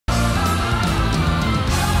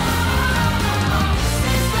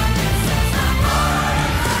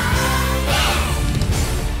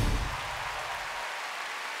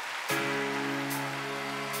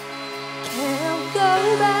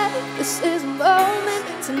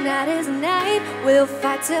Tonight is the night, we'll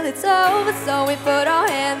fight till it's over. So we put our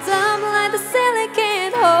hands up like the ceiling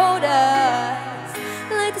can't hold us,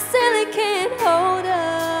 like the ceiling can't hold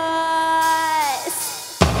us.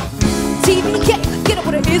 TV get up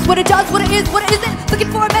what it is, what it does, what it is, what it isn't. Looking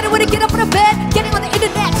for a better way to get up from the bed. Getting on the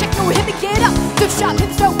internet, check no hit me get up. Thrift shop, hip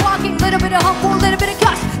start walking, little bit of humble, little bit of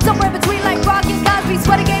cuss. Somewhere between like Rock and Cosby,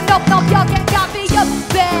 sweaty game, nope, y'all can't copy up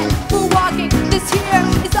bad. Moonwalking, this here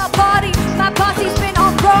is our party. My posse's been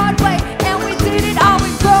on Broadway, and we did it all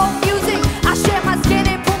with grown music. I share my skin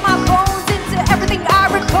and put my bones into everything I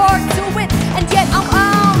record to it, and yet I'm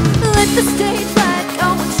on. Let the stage light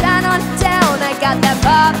come and shine on down. I got that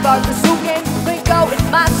vibe, bars the zoom and go in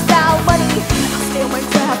my style, money. I steal my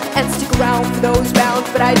craft and stick around for those rounds,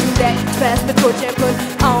 but I do that pass the torch and put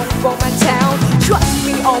on for my town. Trust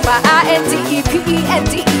me on my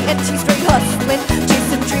INDEPENDENT, straight hustling,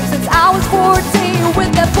 chasing dreams since I was 14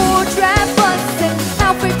 with that 4-track bustin'.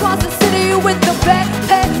 Halfway across the city with the back,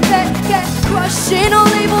 crushing all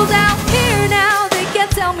labels out here now. They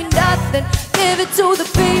can't tell me nothing. Give it to the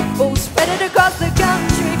people, spread it across the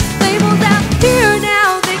country. Labels out here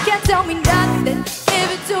now. They can't tell me nothing. Give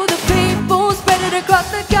it to the people, spread it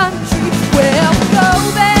across the country. Well, go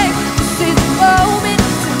back. This is the moment.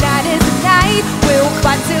 Tonight is the night. We'll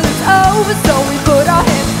fight till it's over. So we put our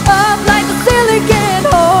hands up like the ceiling can't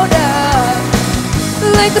hold us,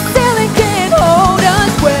 like the ceiling can't hold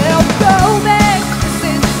us. Well, go back.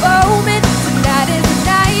 This is the moment. Tonight is the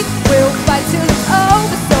night. We'll fight till it's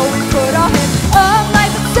over. So we put our hands up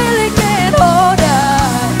like the ceiling can't hold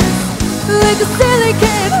us, like the ceiling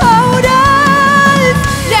can't hold us.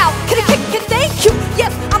 Now, can thank you.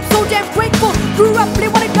 Yes, I'm so damn grateful. Grew up really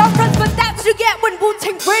wanna go friends, but that's what you get when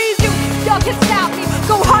Wu-Tang raised you. Y'all can stop me.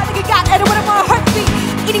 Go hard like a god, and when I'm on a heartbeat.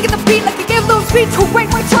 Eating in the beat like a game little speech. Who wait,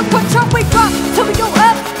 my chunk, punch up, wake up. Tell me go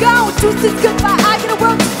up, go. Deuces goodbye. I get a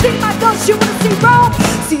world to see my ghost. You wanna see Rome?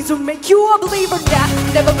 Caesar make you a believer now.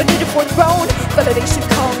 Never been in a fourth throne. Validation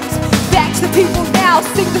comes back to the people now.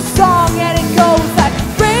 Sing the song and it goes like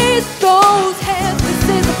raise those hands. This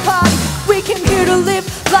is a party. We came here to live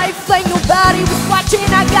life like nobody was watching.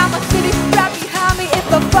 I got my city right behind me. If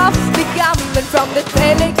I fall, they got me. Learn from the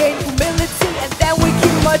pain, they gain humility, and then we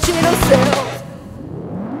keep marching ourselves.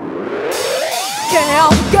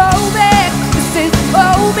 Can't go back. This is the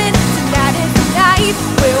moment. Tonight is the night.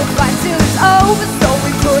 We'll fight till it's over. So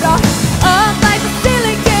we put our hands up like the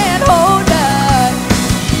ceiling can't hold us,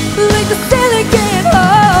 like the ceiling can't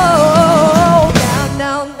hold.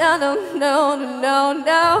 No, no, no, no, no,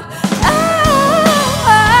 no. Oh,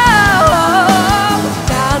 oh, oh.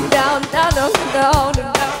 Down, down, down, no, no, no,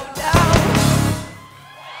 no, no.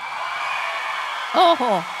 โอ้โห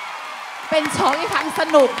เป็นโชว์ที่ทั้งส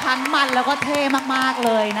นุกทั้งมันแล้วก็เท่มากๆเ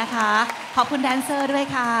ลยนะคะขอบคุณแดนเซอร์ด้วย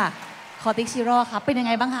ค่ะคอติกชิโร่ครับเป็นยังไ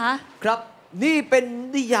งบ้างคะครับนี่เป็น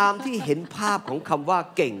นิยามที่เห็นภาพของคำว่า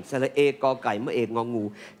เก่งสระเอกอไก่มะเอกงองู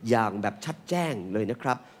อย่างแบบชัดแจ้งเลยนะค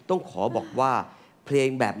รับต้องขอบอกว่าเพลง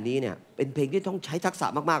แบบนี้เนี่ยเป็นเพลงที่ต้องใช้ทักษะ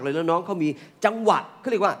มากๆเลยแล้วน้องเขามีจังหวะเขา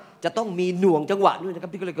เรียกว่าจะต้องมีหน่วงจังหวะด้วยนะครั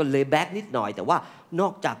บที่เขาเรียกว่าเลย์แบ็กนิดหน่อยแต่ว่านอ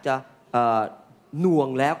กจากจะหน่วง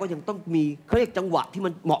แล้วก็ยังต้องมีเขาเรียกจังหวะที่มั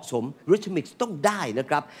นเหมาะสมริทมิกต้องได้นะ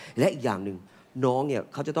ครับและอีกอย่างหนึ่งน้องเนี่ย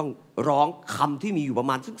เขาจะต้องร้องคำที่มีอยู่ประ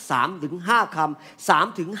มาณสัก3 ถึง 5 คำ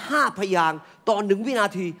3 ถึง 5 พยางค์ต่อ1 วินา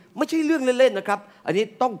ทีไม่ใช่เรื่องเล่นๆนะครับอันนี้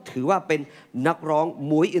ต้องถือว่าเป็นนักร้องห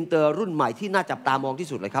มวยอินเตอร์รุ่นใหม่ที่น่าจับตามองที่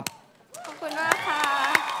สุดเลยครับขอบคุณมากค่ะ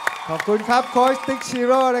ขอบคุณครับโค้ชติ๊กชิ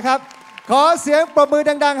โร่นะครับขอเสียงปรบมือ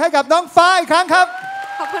ดังๆให้กับน้องฟ้าอีกครั้งครับ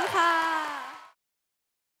ขอบคุณค่ะ